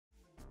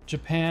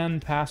Japan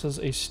passes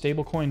a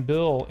stablecoin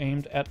bill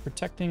aimed at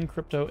protecting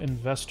crypto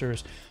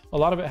investors. A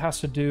lot of it has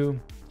to do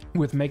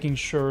with making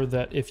sure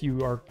that if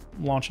you are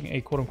launching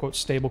a quote-unquote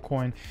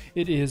stablecoin,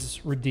 it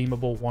is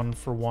redeemable one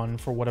for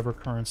whatever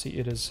currency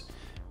it is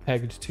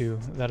pegged to.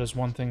 That is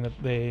one thing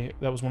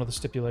that was one of the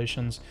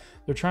stipulations.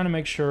 They're trying to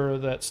make sure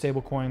that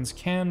stablecoins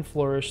can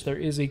flourish, there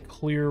is a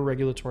clear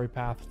regulatory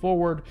path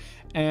forward,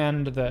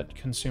 and that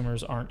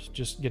consumers aren't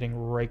just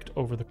getting raked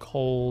over the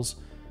coals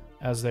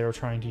as they are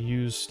trying to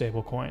use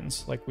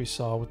stablecoins, like we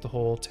saw with the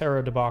whole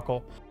Terra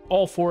debacle.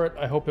 All for it.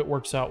 I hope it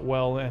works out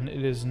well and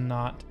it is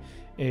not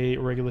a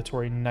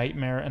regulatory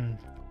nightmare and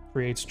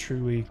creates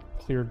truly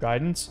clear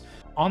guidance.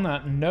 On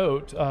that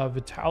note,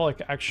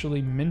 Vitalik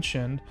actually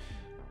mentioned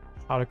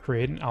how to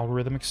create an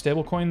algorithmic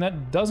stablecoin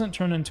that doesn't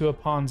turn into a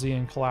Ponzi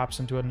and collapse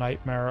into a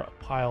nightmare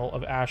pile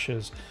of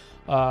ashes.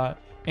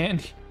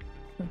 And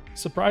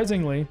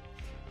surprisingly,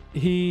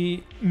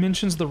 he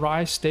mentions the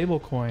Rye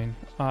stablecoin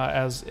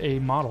as a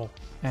model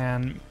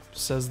and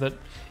says that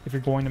if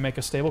you're going to make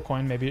a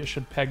stablecoin, maybe it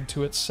should peg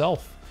to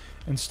itself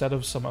instead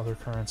of some other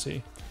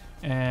currency.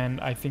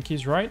 And I think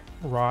he's right.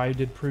 Rye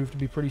did prove to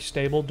be pretty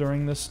stable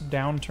during this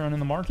downturn in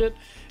the market,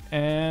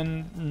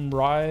 and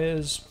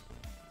Rye's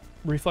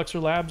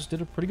Reflexer Labs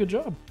did a pretty good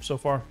job so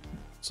far.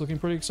 It's looking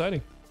pretty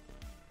exciting.